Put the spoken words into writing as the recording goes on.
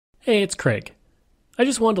Hey, it's Craig. I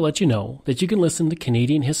just wanted to let you know that you can listen to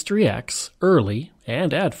Canadian History X early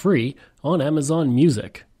and ad-free on Amazon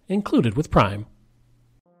Music, included with Prime.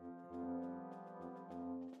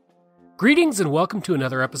 Greetings and welcome to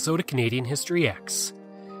another episode of Canadian History X.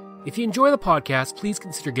 If you enjoy the podcast, please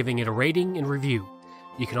consider giving it a rating and review.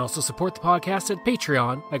 You can also support the podcast at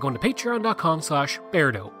Patreon by going to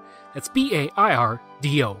patreon.com/Bairdo. That's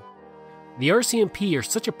B-A-I-R-D-O. The RCMP are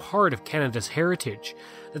such a part of Canada's heritage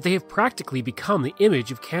that they have practically become the image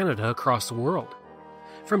of Canada across the world.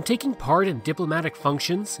 From taking part in diplomatic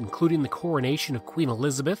functions, including the coronation of Queen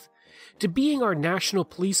Elizabeth, to being our national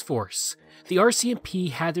police force, the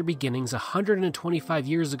RCMP had their beginnings 125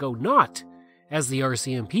 years ago not as the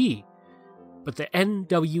RCMP, but the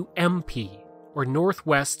NWMP, or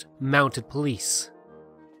Northwest Mounted Police.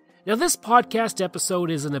 Now, this podcast episode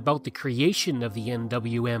isn't about the creation of the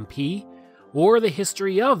NWMP or the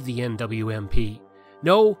history of the NWMP.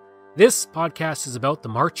 No, this podcast is about the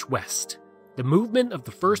March West, the movement of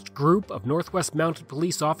the first group of Northwest Mounted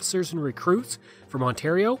Police officers and recruits from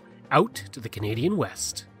Ontario out to the Canadian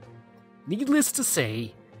West. Needless to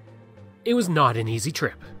say, it was not an easy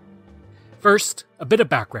trip. First, a bit of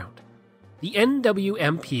background. The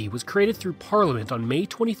NWMP was created through Parliament on May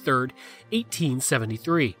 23,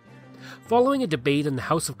 1873, following a debate in the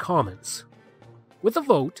House of Commons. With a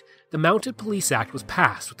vote, the Mounted Police Act was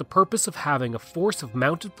passed with the purpose of having a force of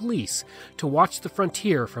mounted police to watch the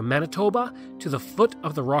frontier from Manitoba to the foot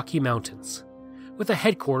of the Rocky Mountains, with a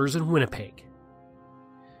headquarters in Winnipeg.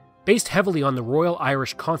 Based heavily on the Royal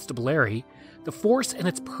Irish Constabulary, the force and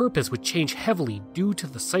its purpose would change heavily due to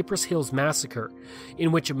the Cypress Hills Massacre,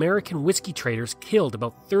 in which American whiskey traders killed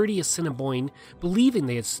about 30 Assiniboine, believing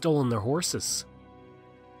they had stolen their horses.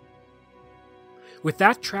 With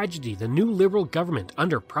that tragedy, the new Liberal government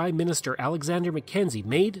under Prime Minister Alexander Mackenzie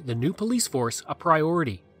made the new police force a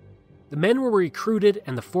priority. The men were recruited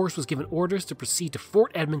and the force was given orders to proceed to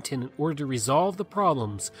Fort Edmonton in order to resolve the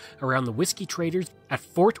problems around the whiskey traders at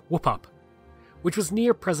Fort Whoop-Up, which was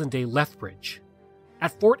near present-day Lethbridge.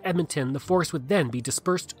 At Fort Edmonton, the force would then be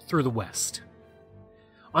dispersed through the west.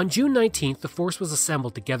 On June 19th, the force was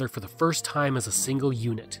assembled together for the first time as a single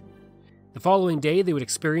unit. The following day, they would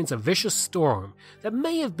experience a vicious storm that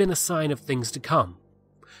may have been a sign of things to come.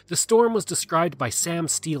 The storm was described by Sam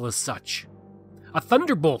Steele as such. A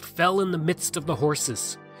thunderbolt fell in the midst of the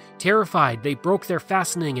horses. Terrified, they broke their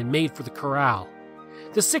fastening and made for the corral.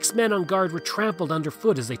 The 6 men on guard were trampled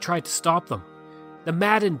underfoot as they tried to stop them. The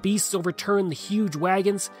maddened beasts overturned the huge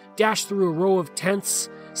wagons, dashed through a row of tents,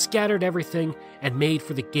 scattered everything, and made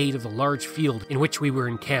for the gate of the large field in which we were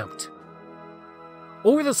encamped.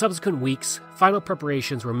 Over the subsequent weeks, final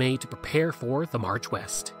preparations were made to prepare for the March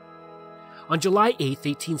West. On July 8,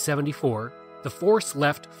 1874, the force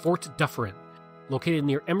left Fort Dufferin, located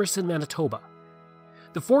near Emerson, Manitoba.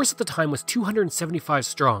 The force at the time was 275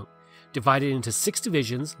 strong, divided into 6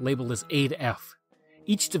 divisions labeled as A to F.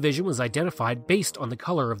 Each division was identified based on the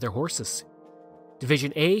color of their horses.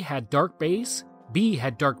 Division A had dark bays, B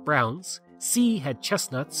had dark browns, C had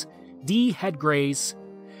chestnuts, D had grays,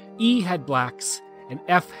 E had blacks, and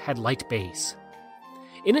F had light bays.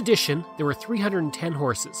 In addition, there were 310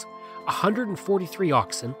 horses, 143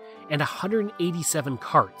 oxen, and 187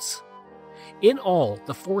 carts. In all,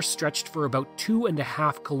 the force stretched for about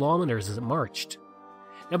 2.5 kilometers as it marched.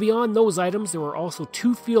 Now beyond those items, there were also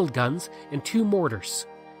 2 field guns and 2 mortars,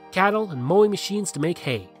 cattle and mowing machines to make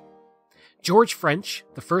hay. George French,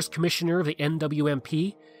 the first commissioner of the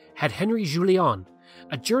NWMP, had Henry Julien,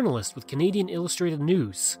 a journalist with Canadian Illustrated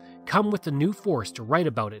News, come with the new force to write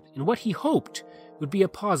about it in what he hoped would be a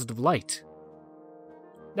positive light.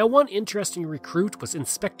 Now, one interesting recruit was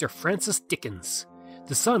Inspector Francis Dickens,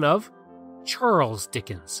 the son of Charles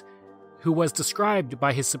Dickens, who was described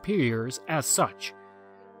by his superiors as such.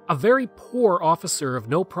 A very poor officer of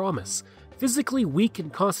no promise, physically weak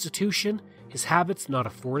in constitution, his habits not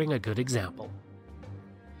affording a good example.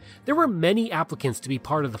 There were many applicants to be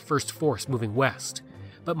part of the first force moving west,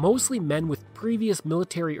 but mostly men with previous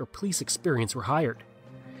military or police experience were hired.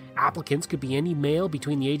 Applicants could be any male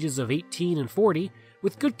between the ages of 18 and 40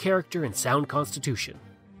 with good character and sound constitution.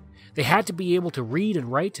 They had to be able to read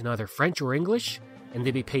and write in either French or English, and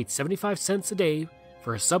they'd be paid 75 cents a day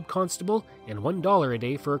for a sub-constable and $1 a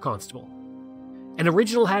day for a constable. An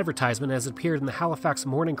original advertisement as it appeared in the Halifax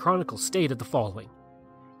Morning Chronicle stated the following: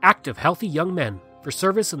 "Active, healthy young men for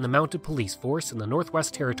service in the Mounted Police Force in the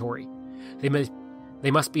Northwest Territory. They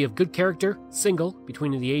must be of good character, single,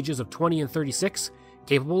 between the ages of 20 and 36,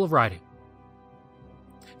 capable of riding.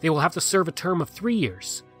 They will have to serve a term of 3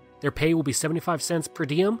 years. Their pay will be 75 cents per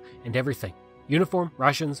diem and everything. Uniform,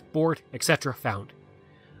 rations, board, etc. found.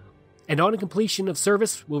 and on completion of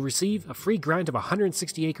service will receive a free grant of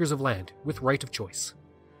 160 acres of land with right of choice.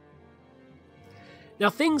 Now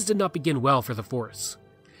things did not begin well for the force.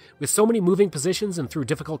 With so many moving positions and through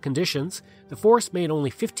difficult conditions, the force made only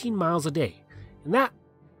 15 miles a day, and that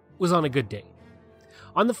was on a good day.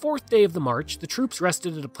 On the 4th day of the march, the troops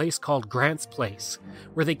rested at a place called Grant's Place,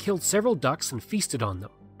 where they killed several ducks and feasted on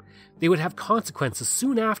them. They would have consequences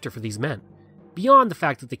soon after for these men, beyond the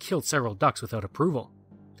fact that they killed several ducks without approval.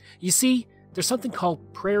 You see, there's something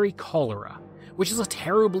called prairie cholera, which is a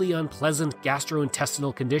terribly unpleasant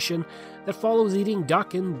gastrointestinal condition that follows eating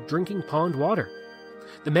duck and drinking pond water.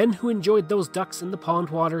 The men who enjoyed those ducks in the pond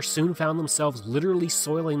water soon found themselves literally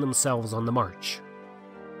soiling themselves on the march.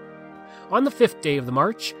 On the 5th day of the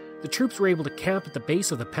march, the troops were able to camp at the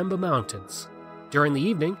base of the Pemba Mountains. During the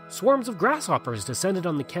evening, swarms of grasshoppers descended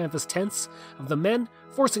on the canvas tents of the men,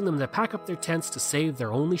 forcing them to pack up their tents to save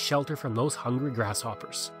their only shelter from those hungry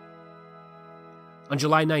grasshoppers. On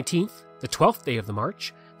July 19th, the 12th day of the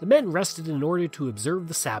march, the men rested in order to observe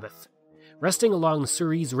the Sabbath. Resting along the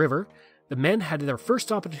Cerise River, the men had their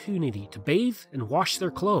first opportunity to bathe and wash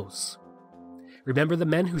their clothes. Remember the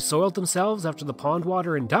men who soiled themselves after the pond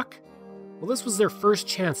water and duck? Well, this was their first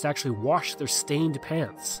chance to actually wash their stained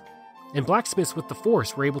pants. And blacksmiths with the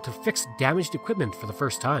force were able to fix damaged equipment for the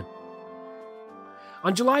first time.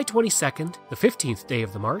 On July 22nd, the 15th day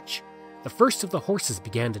of the march, the first of the horses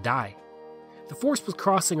began to die. The force was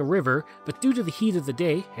crossing a river, but due to the heat of the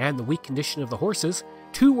day and the weak condition of the horses,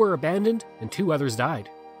 2 were abandoned and 2 others died.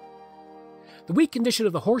 The weak condition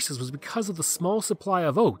of the horses was because of the small supply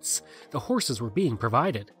of oats the horses were being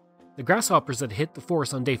provided. The grasshoppers that hit the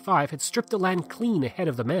force on day 5 had stripped the land clean ahead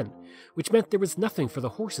of the men, which meant there was nothing for the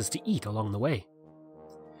horses to eat along the way.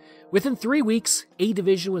 Within 3 weeks, A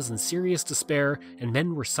Division was in serious despair and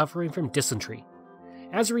men were suffering from dysentery.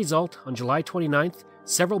 As a result, on July 29th,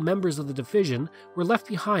 several members of the division were left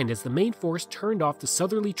behind as the main force turned off the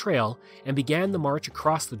southerly trail and began the march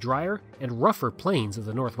across the drier and rougher plains of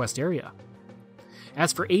the northwest area.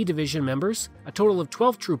 As for A Division members, a total of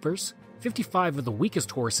 12 troopers, 55 of the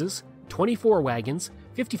weakest horses, 24 wagons,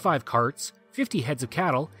 55 carts, 50 heads of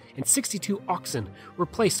cattle, and 62 oxen were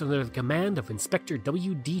placed under the command of Inspector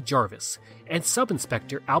W.D. Jarvis and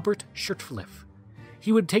Sub-Inspector Albert Shirtfliff.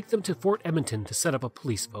 He would take them to Fort Edmonton to set up a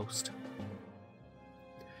police post.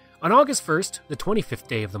 On August 1st, the 25th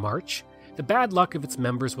day of the march, the bad luck of its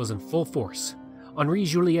members was in full force. Henri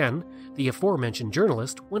Julien, the aforementioned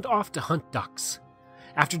journalist, went off to hunt ducks.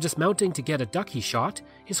 After dismounting to get a duck he shot,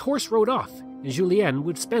 his horse rode off, and Julien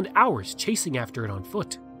would spend hours chasing after it on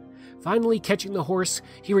foot. Finally catching the horse,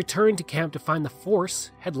 he returned to camp to find the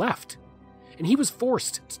force had left, and he was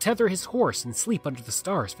forced to tether his horse and sleep under the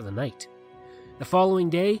stars for the night. The following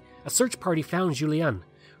day, a search party found Julien,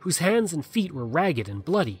 whose hands and feet were ragged and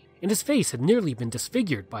bloody, and his face had nearly been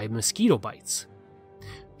disfigured by mosquito bites.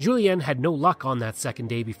 Julien had no luck on that second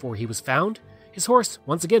day before he was found. His horse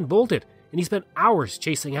once again bolted, and he spent hours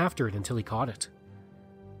chasing after it until he caught it.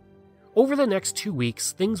 Over the next 2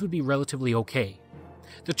 weeks, things would be relatively okay.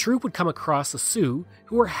 The troop would come across the Sioux,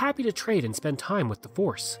 who were happy to trade and spend time with the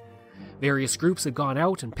force. Various groups had gone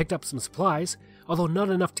out and picked up some supplies, although not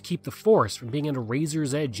enough to keep the force from being at a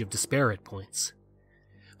razor's edge of despair at points.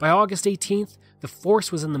 By August 18th, the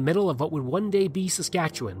force was in the middle of what would one day be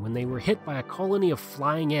Saskatchewan when they were hit by a colony of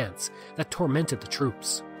flying ants that tormented the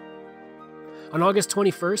troops. On August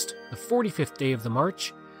 21st, the 45th day of the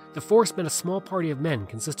march, the force met a small party of men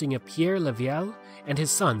consisting of Pierre Lavielle and his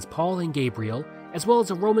sons Paul and Gabriel, as well as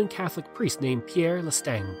a Roman Catholic priest named Pierre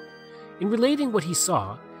Lestang. In relating what he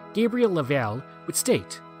saw, Gabriel Lavielle would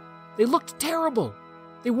state, "They looked terrible.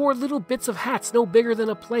 They wore little bits of hats no bigger than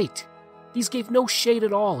a plate. These gave no shade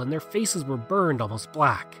at all, and their faces were burned almost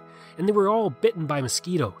black, and they were all bitten by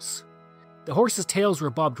mosquitoes. The horses' tails were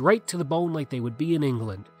bobbed right to the bone like they would be in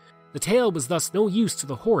England. The tail was thus no use to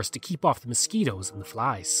the horse to keep off the mosquitoes and the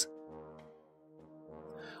flies."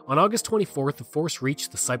 On August 24th, the force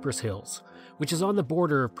reached the Cypress Hills, which is on the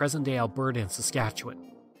border of present-day Alberta and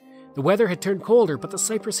Saskatchewan. The weather had turned colder, but the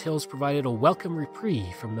Cypress Hills provided a welcome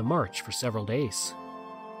reprieve from the march for several days.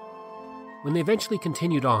 When they eventually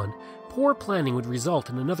continued on, poor planning would result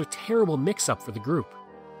in another terrible mix-up for the group.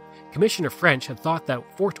 Commissioner French had thought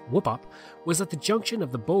that Fort Whoop-Up was at the junction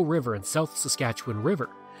of the Bow River and South Saskatchewan River,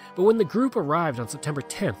 but when the group arrived on September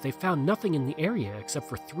 10th, they found nothing in the area except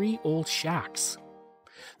for 3 old shacks.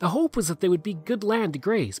 The hope was that they would be good land to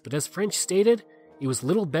graze, but as French stated, it was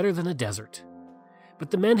little better than a desert. But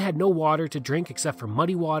the men had no water to drink except for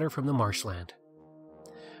muddy water from the marshland.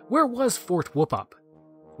 Where was Fort Whoop-Up?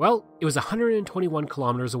 Well, it was 121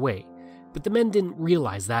 kilometers away, but the men didn't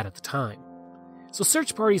realize that at the time. So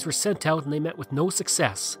search parties were sent out and they met with no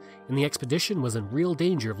success, and the expedition was in real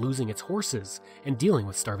danger of losing its horses and dealing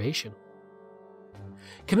with starvation.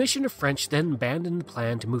 Commissioner French then abandoned the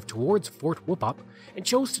plan to move towards Fort Whoop-Up and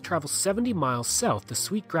chose to travel 70 miles south to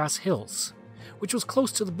Sweetgrass Hills, which was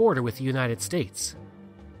close to the border with the United States.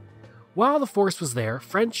 While the force was there,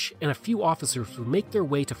 French and a few officers would make their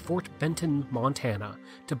way to Fort Benton, Montana,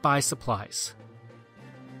 to buy supplies.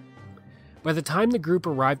 By the time the group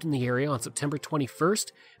arrived in the area on September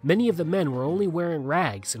 21st, many of the men were only wearing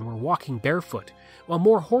rags and were walking barefoot, while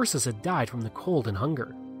more horses had died from the cold and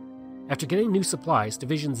hunger. After getting new supplies,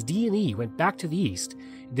 Divisions D and E went back to the east,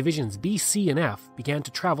 and Divisions B, C, and F began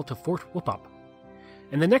to travel to Fort Whoop-Up.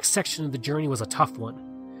 And the next section of the journey was a tough one.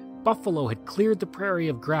 Buffalo had cleared the prairie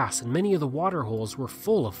of grass, and many of the water holes were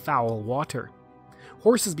full of foul water.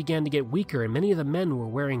 Horses began to get weaker, and many of the men were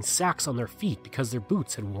wearing sacks on their feet because their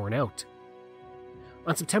boots had worn out.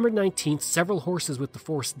 On September 19th, several horses with the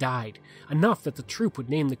force died, enough that the troop would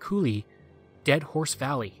name the coulee Dead Horse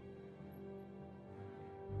Valley.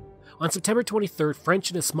 On September 23rd, French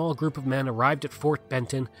and a small group of men arrived at Fort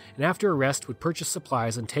Benton, and after a rest would purchase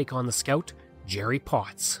supplies and take on the scout, Jerry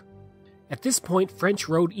Potts. At this point, French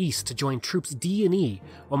rode east to join Troops D and E,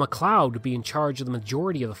 while McLeod would be in charge of the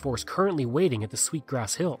majority of the force currently waiting at the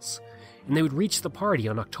Sweetgrass Hills, and they would reach the party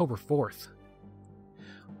on October 4th.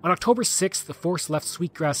 On October 6th, the force left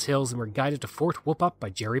Sweetgrass Hills and were guided to Fort Whoop-Up by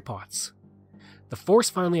Jerry Potts. The force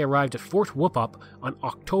finally arrived at Fort Whoop-Up on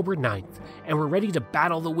October 9th and were ready to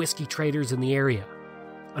battle the whiskey traders in the area.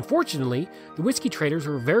 Unfortunately, the whiskey traders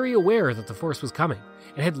were very aware that the force was coming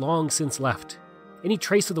and had long since left. Any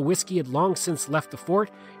trace of the whiskey had long since left the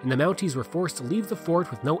fort, and the Mounties were forced to leave the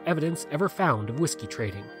fort with no evidence ever found of whiskey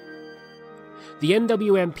trading. The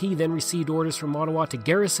NWMP then received orders from Ottawa to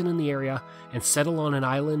garrison in the area and settle on an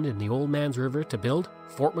island in the Old Man's River to build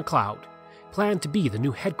Fort McLeod, planned to be the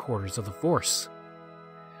new headquarters of the force.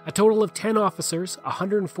 A total of 10 officers,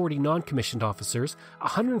 140 non-commissioned officers,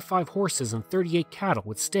 105 horses, and 38 cattle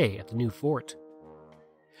would stay at the new fort.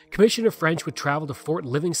 Commissioner French would travel to Fort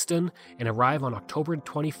Livingston and arrive on October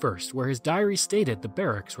 21st, where his diary stated the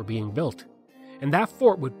barracks were being built, and that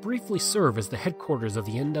fort would briefly serve as the headquarters of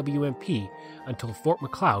the NWMP until Fort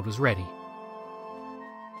McLeod was ready.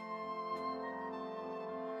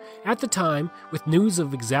 At the time, with news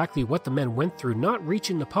of exactly what the men went through not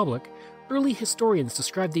reaching the public, early historians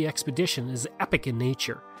described the expedition as epic in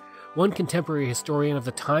nature. One contemporary historian of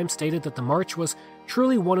the time stated that the march was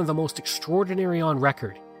truly one of the most extraordinary on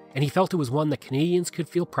record, and he felt it was one that Canadians could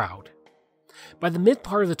feel proud. By the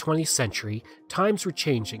mid-part of the 20th century, times were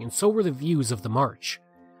changing, and so were the views of the march.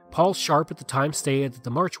 Paul Sharp at the time stated that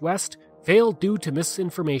the march west failed due to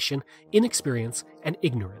misinformation, inexperience, and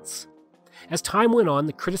ignorance. As time went on,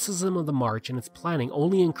 the criticism of the march and its planning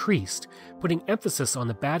only increased, putting emphasis on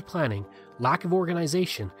the bad planning, lack of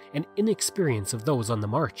organization, and inexperience of those on the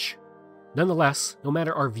march. Nonetheless, no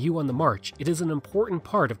matter our view on the march, it is an important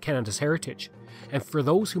part of Canada's heritage, and for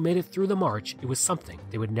those who made it through the march, it was something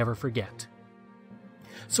they would never forget.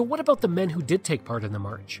 So what about the men who did take part in the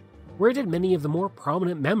march? Where did many of the more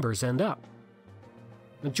prominent members end up?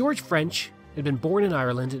 Now, George French had been born in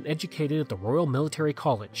Ireland and educated at the Royal Military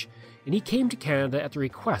College, and he came to Canada at the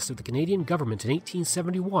request of the Canadian government in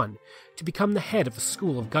 1871 to become the head of a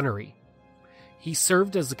school of gunnery. He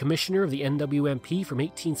served as the commissioner of the NWMP from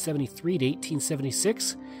 1873 to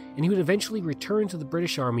 1876, and he would eventually return to the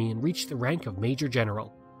British Army and reach the rank of Major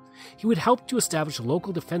General. He would help to establish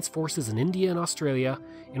local defense forces in India and Australia,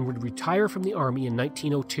 and would retire from the Army in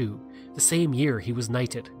 1902, the same year he was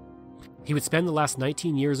knighted. He would spend the last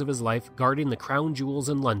 19 years of his life guarding the crown jewels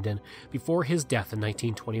in London before his death in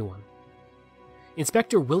 1921.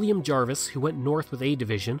 Inspector William Jarvis, who went north with A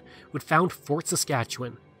Division, would found Fort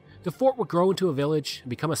Saskatchewan. The fort would grow into a village and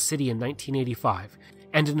become a city in 1985,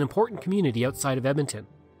 and an important community outside of Edmonton.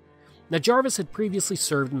 Now, Jarvis had previously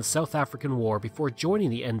served in the South African War before joining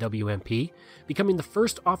the NWMP, becoming the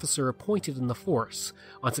first officer appointed in the force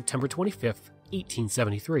on September 25,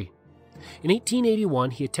 1873. In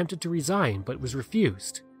 1881, he attempted to resign, but was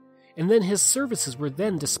refused. And then his services were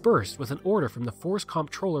then dispersed with an order from the Force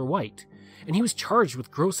Comptroller White, and he was charged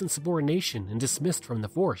with gross insubordination and dismissed from the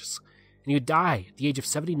force, and he would die at the age of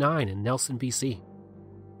 79 in Nelson, BC.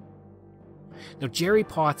 Now, Jerry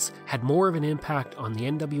Potts had more of an impact on the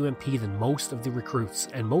NWMP than most of the recruits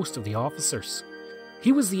and most of the officers.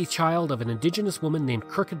 He was the child of an Indigenous woman named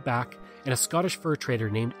Crooked Back and a Scottish fur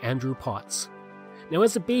trader named Andrew Potts. Now,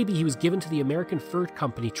 as a baby, he was given to the American Fur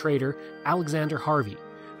Company trader Alexander Harvey,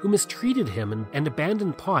 who mistreated him and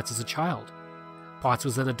abandoned Potts as a child. Potts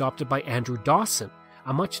was then adopted by Andrew Dawson,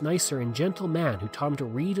 a much nicer and gentle man who taught him to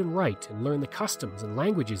read and write and learn the customs and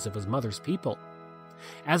languages of his mother's people.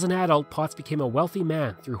 As an adult, Potts became a wealthy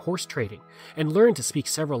man through horse trading and learned to speak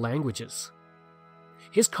several languages.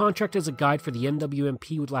 His contract as a guide for the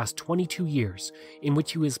NWMP would last 22 years, in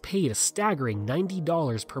which he was paid a staggering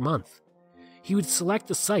 $90 per month. He would select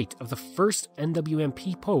the site of the first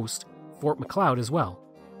NWMP post, Fort McLeod, as well.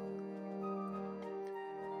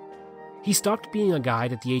 He stopped being a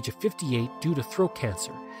guide at the age of 58 due to throat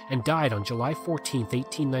cancer and died on July 14,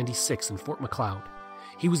 1896 in Fort McLeod.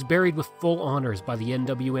 He was buried with full honors by the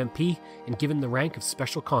NWMP and given the rank of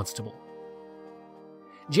Special Constable.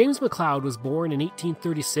 James McLeod was born in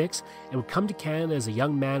 1836 and would come to Canada as a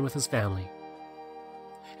young man with his family.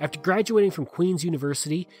 After graduating from Queen's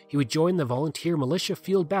University, he would join the Volunteer Militia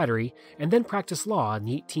Field Battery and then practice law in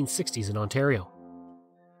the 1860s in Ontario.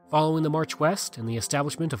 Following the March West and the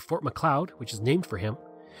establishment of Fort McLeod, which is named for him,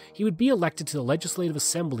 he would be elected to the Legislative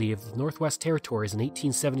Assembly of the Northwest Territories in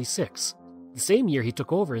 1876. The same year he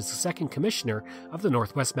took over as the second commissioner of the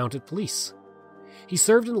Northwest Mounted Police. He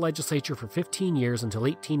served in the legislature for 15 years until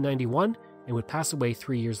 1891 and would pass away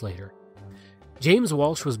 3 years later. James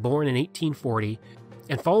Walsh was born in 1840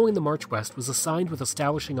 and following the March West was assigned with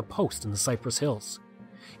establishing a post in the Cypress Hills.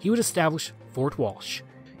 He would establish Fort Walsh,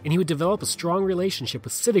 and he would develop a strong relationship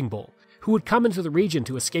with Sitting Bull, who would come into the region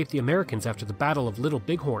to escape the Americans after the Battle of Little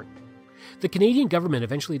Bighorn. The Canadian government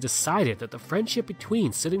eventually decided that the friendship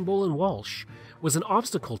between Sitting Bull and Walsh was an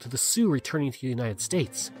obstacle to the Sioux returning to the United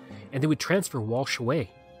States, and they would transfer Walsh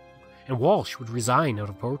away, and Walsh would resign out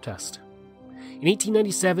of protest. In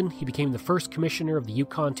 1897, he became the first commissioner of the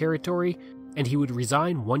Yukon Territory, and he would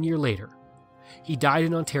resign 1 year later. He died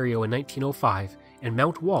in Ontario in 1905, and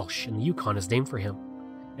Mount Walsh in the Yukon is named for him,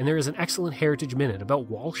 and there is an excellent heritage minute about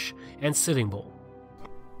Walsh and Sitting Bull.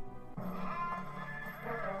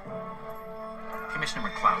 Commissioner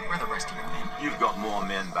McLeod, where are the rest of your men? You've got more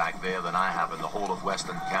men back there than I have in the whole of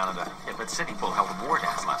Western Canada. Yeah, but Sitting Bull held a war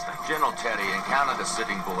dance last night. General Terry, in Canada,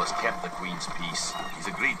 Sitting Bull has kept the Queen's peace. He's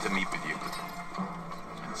agreed to meet with you.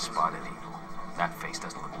 Spotted eagle. That face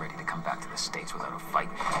doesn't look ready to come back to the States without a fight.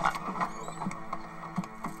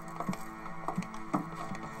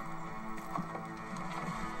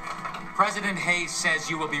 President Hayes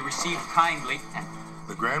says you will be received kindly.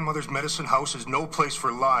 The grandmother's medicine house is no place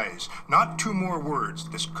for lies. Not 2 more words.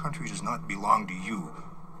 This country does not belong to you.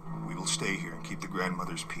 We will stay here and keep the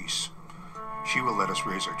grandmother's peace. She will let us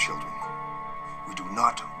raise our children. We do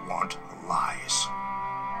not want lies.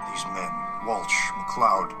 These men, Walsh,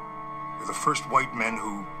 McLeod, they're the first white men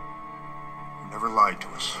who never lied to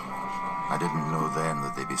us. I didn't know then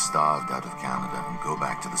that they'd be starved out of Canada and go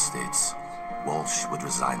back to the States. Walsh would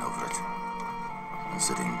resign over it, and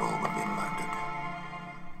Sitting Bull would be murdered.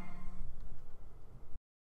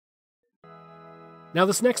 Now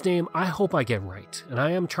this next name, I hope I get right, and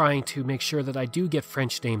I am trying to make sure that I do get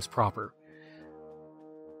French names proper.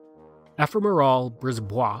 Ephemeral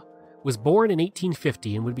Brisbois was born in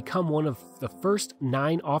 1850 and would become one of the first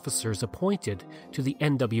 9 officers appointed to the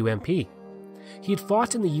NWMP. He had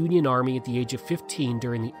fought in the Union Army at the age of 15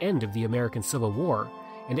 during the end of the American Civil War,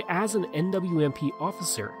 and as an NWMP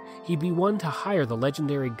officer, he'd be one to hire the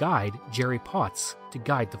legendary guide Jerry Potts to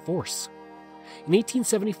guide the force. In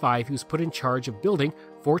 1875, he was put in charge of building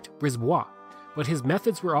Fort Brisbois, but his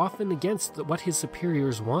methods were often against what his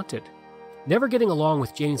superiors wanted. Never getting along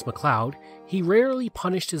with James McLeod, he rarely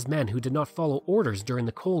punished his men who did not follow orders during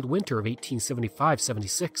the cold winter of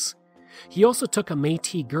 1875-76. He also took a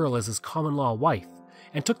Métis girl as his common-law wife,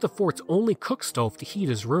 and took the fort's only cook stove to heat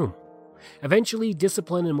his room. Eventually,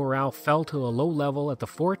 discipline and morale fell to a low level at the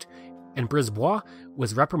fort, and Brisbois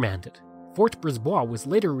was reprimanded. Fort Brisbois was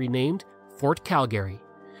later renamed Fort Calgary.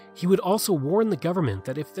 He would also warn the government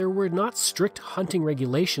that if there were not strict hunting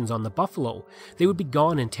regulations on the buffalo, they would be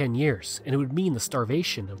gone in 10 years, and it would mean the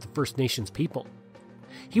starvation of the First Nations people.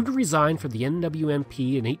 He would resign from the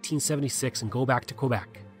NWMP in 1876 and go back to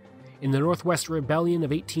Quebec. In the Northwest Rebellion of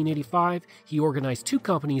 1885, he organized 2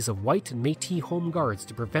 companies of white and Métis home guards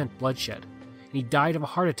to prevent bloodshed, and he died of a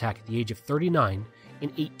heart attack at the age of 39 in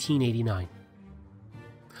 1889.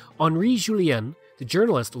 Henri Julien, the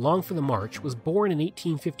journalist along for the march, was born in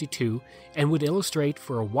 1852 and would illustrate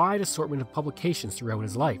for a wide assortment of publications throughout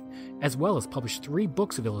his life, as well as publish 3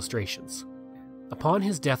 books of illustrations. Upon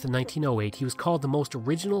his death in 1908, he was called the most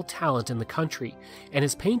original talent in the country, and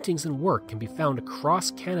his paintings and work can be found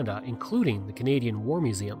across Canada, including the Canadian War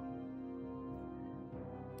Museum.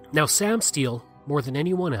 Now, Sam Steele, more than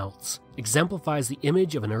anyone else, exemplifies the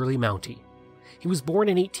image of an early Mountie. He was born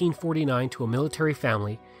in 1849 to a military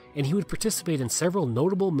family, and he would participate in several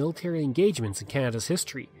notable military engagements in Canada's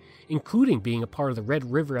history, including being a part of the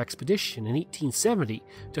Red River Expedition in 1870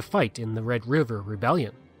 to fight in the Red River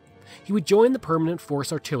Rebellion. He would join the Permanent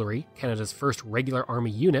Force Artillery, Canada's first regular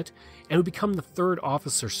army unit, and would become the third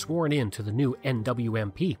officer sworn in to the new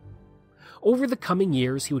NWMP. Over the coming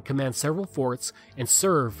years, he would command several forts and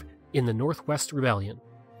serve in the Northwest Rebellion.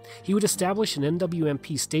 He would establish an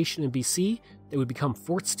NWMP station in BC that would become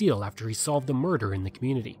Fort Steele after he solved a murder in the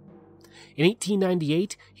community. In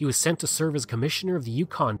 1898, he was sent to serve as Commissioner of the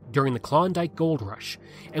Yukon during the Klondike Gold Rush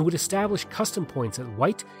and would establish custom points at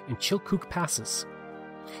White and Chilkoot Passes.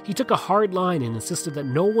 He took a hard line and insisted that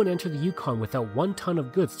no one enter the Yukon without 1 ton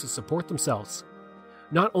of goods to support themselves.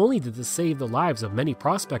 Not only did this save the lives of many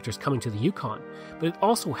prospectors coming to the Yukon, but it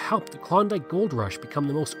also helped the Klondike Gold Rush become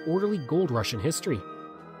the most orderly gold rush in history.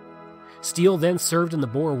 Steele then served in the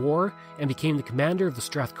Boer War and became the commander of the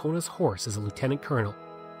Strathcona's Horse as a lieutenant colonel.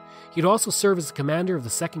 He would also serve as the commander of the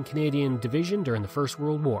 2nd Canadian Division during the First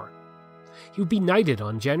World War. He would be knighted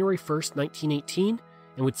on January 1, 1918,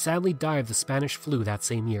 and would sadly die of the Spanish flu that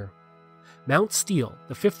same year. Mount Steele,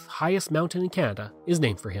 the 5th highest mountain in Canada, is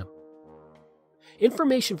named for him.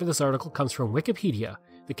 Information for this article comes from Wikipedia,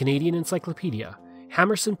 the Canadian Encyclopedia,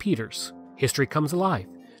 Hammerson Peters, History Comes Alive,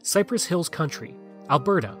 Cypress Hills Country,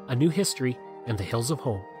 Alberta, A New History, and The Hills of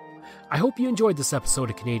Home. I hope you enjoyed this episode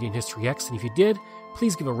of Canadian History X, and if you did,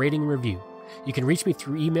 please give a rating and review. You can reach me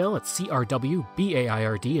through email at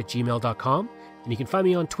crwbaird@gmail.com, and you can find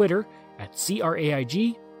me on Twitter at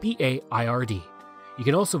craigbaiard. You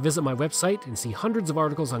can also visit my website and see hundreds of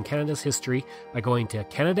articles on Canada's history by going to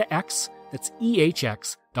CanadaX, that's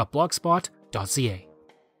ehx.blogspot.ca.